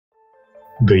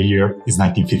The year is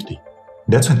 1950.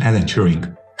 That's when Alan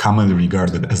Turing, commonly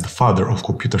regarded as the father of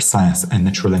computer science and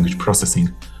natural language processing,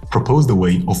 proposed a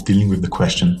way of dealing with the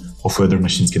question of whether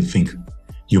machines can think.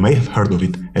 You may have heard of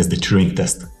it as the Turing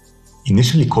test.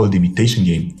 Initially called the imitation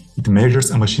game, it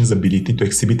measures a machine's ability to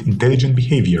exhibit intelligent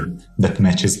behavior that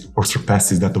matches or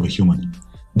surpasses that of a human.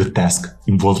 The task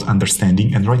involved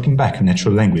understanding and writing back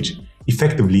natural language,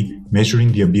 effectively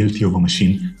measuring the ability of a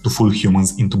machine to fool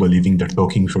humans into believing they're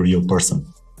talking with a real person.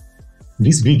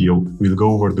 This video will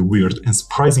go over the weird and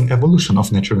surprising evolution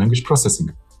of natural language processing.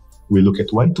 We'll look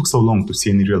at why it took so long to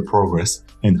see any real progress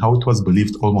and how it was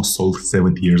believed almost solved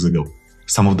 70 years ago,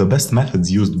 some of the best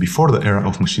methods used before the era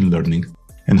of machine learning,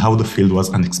 and how the field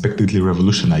was unexpectedly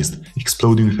revolutionized,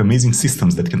 exploding with amazing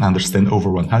systems that can understand over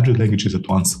 100 languages at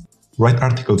once, write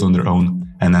articles on their own,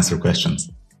 and answer questions.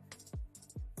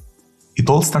 It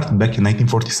all started back in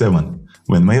 1947,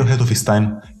 when way ahead of his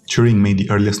time, Turing made the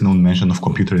earliest known mention of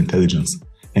computer intelligence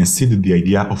and seeded the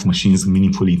idea of machines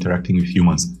meaningfully interacting with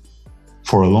humans.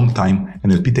 For a long time,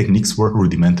 NLP techniques were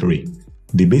rudimentary.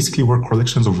 They basically were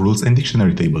collections of rules and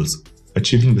dictionary tables,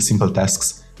 achieving the simple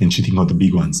tasks and cheating on the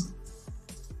big ones.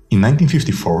 In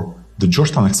 1954, the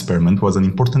Georgetown experiment was an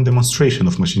important demonstration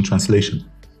of machine translation.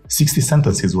 60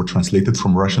 sentences were translated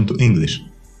from Russian to English.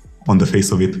 On the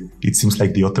face of it, it seems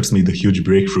like the authors made a huge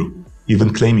breakthrough,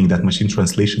 even claiming that machine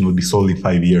translation would be solved in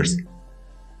 5 years.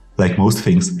 Like most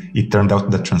things, it turned out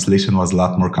that translation was a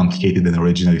lot more complicated than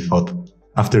originally thought.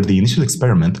 After the initial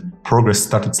experiment, progress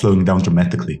started slowing down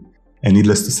dramatically, and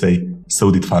needless to say, so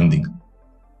did funding.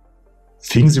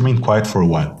 Things remained quiet for a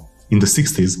while. In the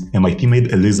 60s, MIT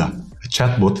made Eliza, a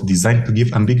chatbot designed to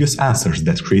give ambiguous answers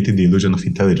that created the illusion of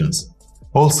intelligence.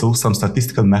 Also, some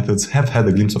statistical methods have had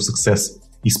a glimpse of success,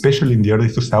 especially in the early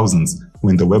 2000s,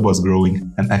 when the web was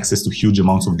growing and access to huge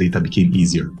amounts of data became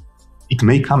easier. It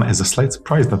may come as a slight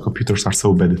surprise that computers are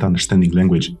so bad at understanding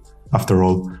language. After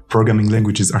all, programming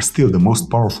languages are still the most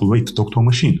powerful way to talk to a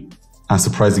machine.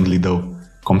 Unsurprisingly though,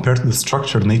 compared to the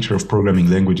structured nature of programming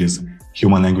languages,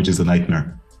 human language is a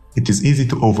nightmare. It is easy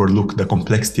to overlook the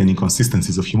complexity and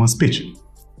inconsistencies of human speech.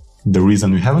 The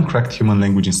reason we haven't cracked human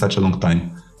language in such a long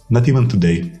time, not even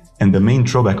today, and the main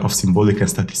drawback of symbolic and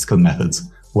statistical methods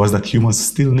was that humans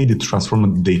still needed to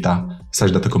transform the data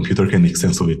such that a computer can make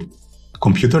sense of it.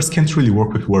 Computers can't really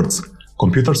work with words.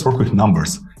 Computers work with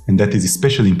numbers, and that is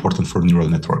especially important for neural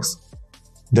networks.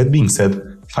 That being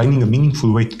said, finding a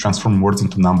meaningful way to transform words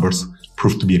into numbers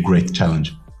proved to be a great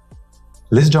challenge.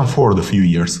 Let's jump forward a few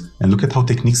years and look at how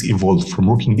techniques evolved from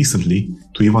working decently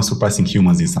to even surpassing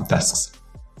humans in some tasks.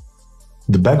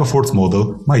 The bag of words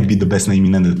model might be the best name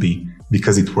in NLP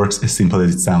because it works as simple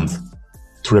as it sounds.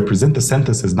 To represent a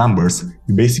sentence as numbers,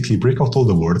 you basically break out all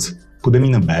the words, put them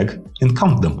in a bag, and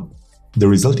count them. The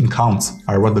resulting counts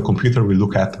are what the computer will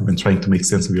look at when trying to make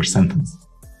sense of your sentence.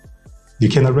 You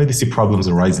can already see problems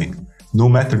arising. No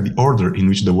matter the order in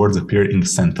which the words appear in the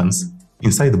sentence,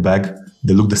 inside the bag,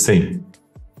 they look the same.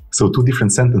 So two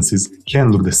different sentences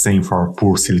can look the same for our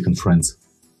poor silicon friends.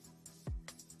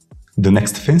 The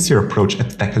next fancier approach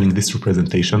at tackling this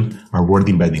representation are word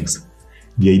embeddings.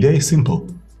 The idea is simple.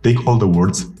 Take all the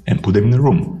words and put them in a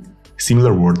room.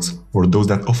 Similar words, or those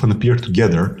that often appear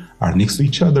together, are next to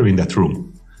each other in that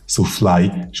room. So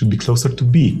fly should be closer to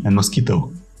bee and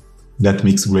mosquito. That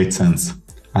makes great sense,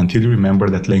 until you remember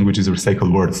that language is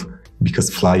recycled words,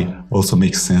 because fly also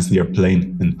makes sense near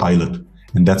plane and pilot,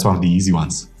 and that's one of the easy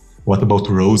ones. What about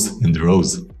rose and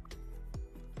rose?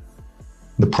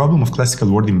 The problem of classical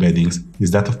word embeddings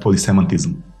is that of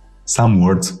polysemantism. Some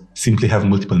words simply have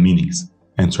multiple meanings,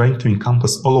 and trying to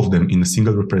encompass all of them in a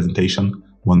single representation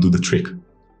won't do the trick.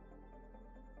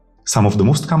 Some of the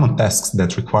most common tasks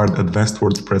that required advanced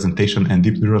word representation and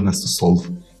deep neural nets to solve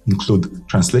include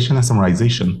translation and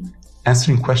summarization,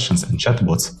 answering questions and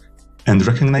chatbots, and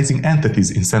recognizing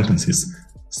entities in sentences,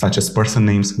 such as person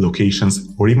names, locations,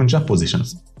 or even job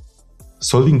positions.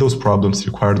 Solving those problems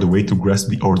required a way to grasp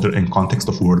the order and context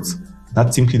of words,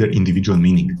 not simply their individual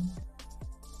meaning.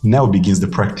 Now begins the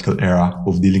practical era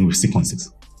of dealing with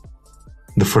sequences.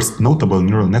 The first notable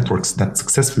neural networks that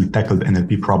successfully tackled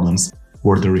NLP problems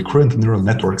were the recurrent neural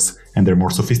networks and their more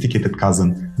sophisticated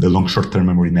cousin, the long short-term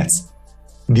memory nets.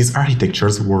 These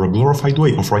architectures were a glorified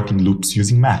way of writing loops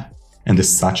using math, and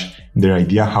as such, their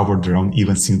idea hovered around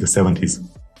even since the 70s.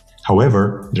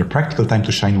 However, their practical time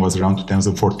to shine was around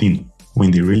 2014, when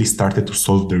they really started to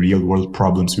solve the real-world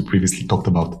problems we previously talked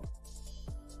about.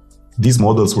 These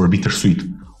models were bittersweet.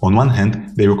 On one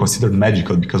hand, they were considered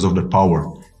magical because of their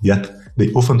power, yet they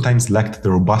oftentimes lacked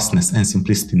the robustness and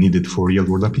simplicity needed for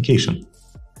real-world application.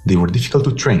 They were difficult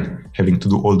to train, having to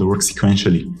do all the work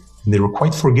sequentially, and they were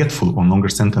quite forgetful on longer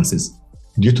sentences.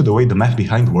 Due to the way the math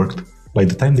behind worked, by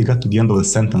the time they got to the end of the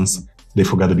sentence, they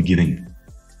forgot the beginning.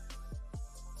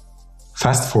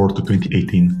 Fast forward to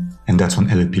 2018, and that's when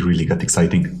NLP really got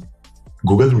exciting.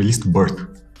 Google released BERT,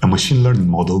 a machine learning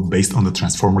model based on the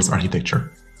Transformers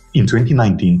architecture. In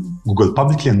 2019, Google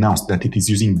publicly announced that it is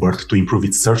using BERT to improve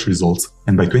its search results,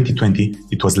 and by 2020,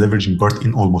 it was leveraging BERT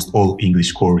in almost all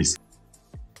English queries.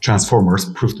 Transformers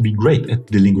proved to be great at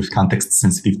dealing with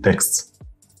context-sensitive texts,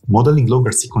 modeling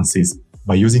longer sequences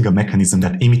by using a mechanism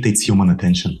that imitates human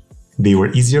attention. They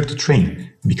were easier to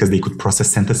train because they could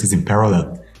process sentences in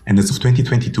parallel, and as of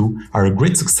 2022 are a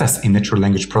great success in natural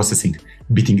language processing,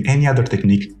 beating any other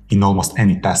technique in almost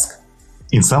any task.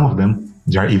 In some of them,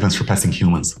 they are even surpassing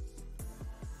humans.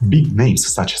 Big names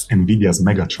such as Nvidia's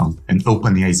Megatron and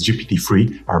OpenAI's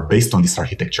GPT-3 are based on this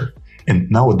architecture, and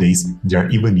nowadays they are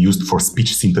even used for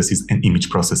speech synthesis and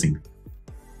image processing.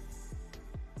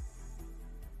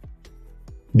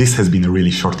 This has been a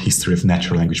really short history of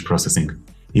natural language processing.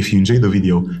 If you enjoyed the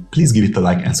video, please give it a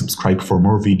like and subscribe for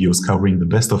more videos covering the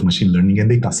best of machine learning and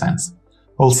data science.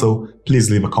 Also, please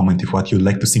leave a comment if what you'd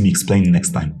like to see me explain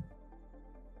next time.